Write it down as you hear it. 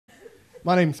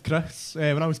My name's Chris.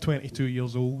 When I was 22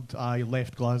 years old, I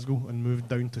left Glasgow and moved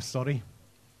down to Surrey.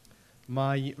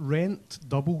 My rent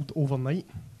doubled overnight,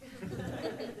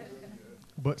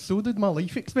 but so did my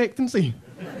life expectancy.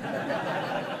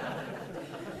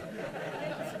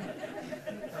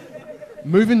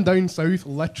 Moving down south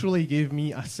literally gave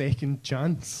me a second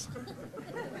chance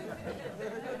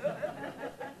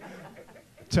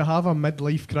to have a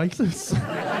midlife crisis.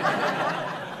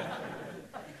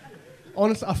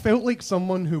 Honestly, I felt like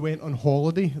someone who went on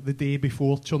holiday the day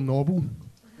before Chernobyl.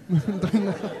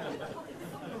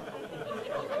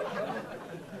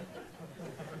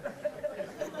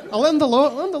 I learned a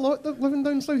lot living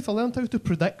down south. I learned how to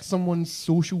predict someone's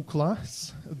social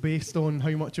class based on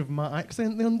how much of my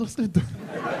accent they understood.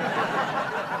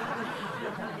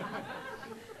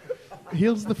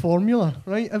 Here's the formula,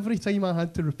 right? Every time I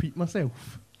had to repeat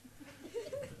myself,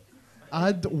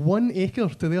 add 1 acre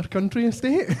to their country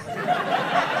estate.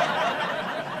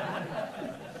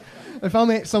 If I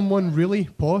met someone really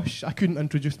posh, I couldn't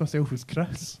introduce myself as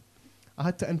Chris. I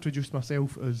had to introduce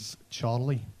myself as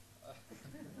Charlie.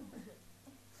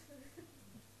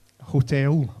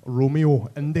 Hotel Romeo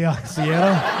India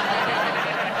Sierra.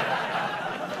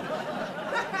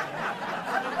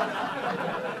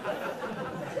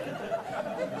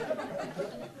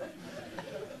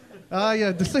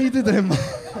 I decided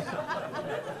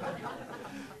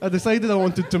I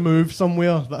wanted to move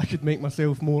somewhere that I could make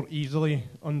myself more easily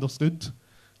understood.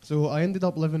 So I ended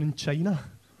up living in China.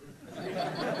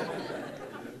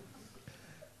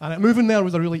 And moving there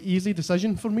was a really easy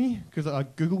decision for me because I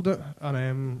googled it,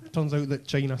 and it turns out that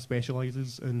China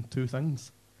specialises in 2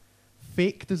 things: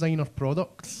 fake designer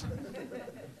products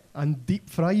and deep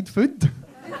fried food.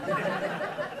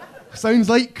 Sounds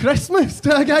like Christmas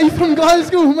to a guy from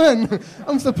Glasgow, man.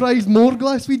 I'm surprised more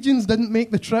Glaswegians didn't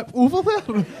make the trip over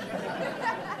there.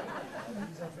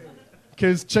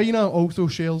 Because China also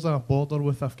shares a border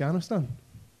with Afghanistan,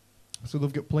 so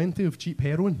they've got plenty of cheap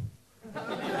heroin.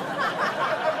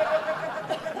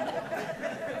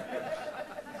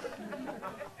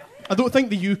 I don't think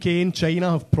the UK and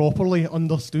China have properly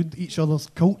understood each other's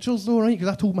cultures though, right?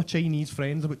 Because I told my Chinese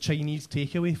friends about Chinese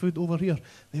takeaway food over here.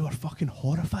 They were fucking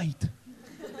horrified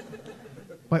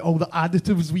by all the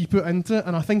additives we put into it.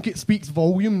 And I think it speaks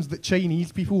volumes that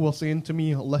Chinese people were saying to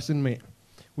me, listen mate,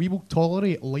 we will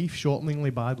tolerate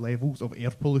life-shorteningly bad levels of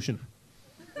air pollution.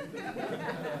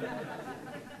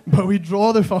 But we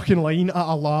draw the fucking line at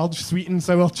a large sweet and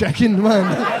sour chicken,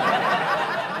 man.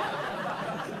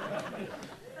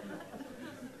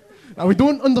 Now, we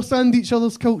don't understand each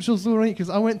other's cultures though, right? Because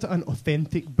I went to an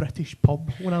authentic British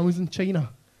pub when I was in China.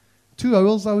 2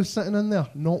 hours I was sitting in there.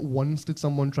 Not once did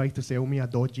someone try to sell me a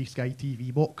dodgy Sky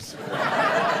TV box.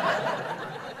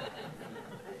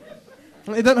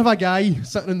 They didn't have a guy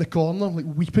sitting in the corner, like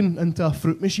weeping into a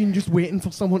fruit machine, just waiting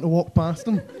for someone to walk past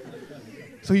him.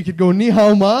 So he could go, Ni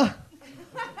hao ma,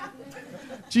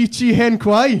 Ji chi hen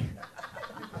kwai,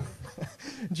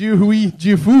 Jiu hui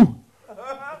jiu fu.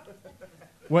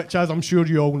 Which, as I'm sure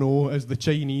you all know, is the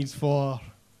Chinese for,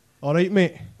 all right,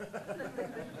 mate,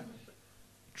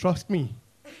 trust me,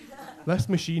 this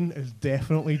machine is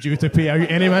definitely due to pay out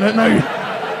any minute now.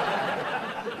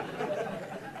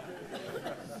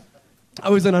 I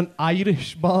was in an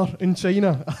Irish bar in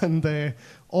China, and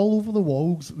all over the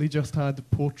walls, they just had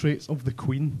portraits of the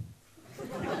Queen.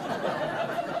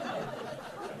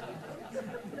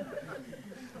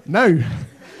 Now,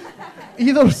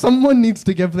 either someone needs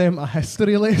to give them a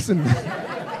history lesson,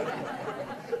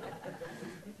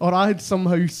 or I had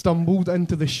somehow stumbled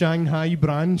into the Shanghai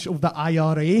branch of the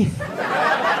IRA.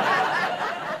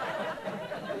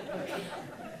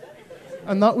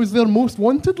 And that was their most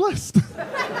wanted list.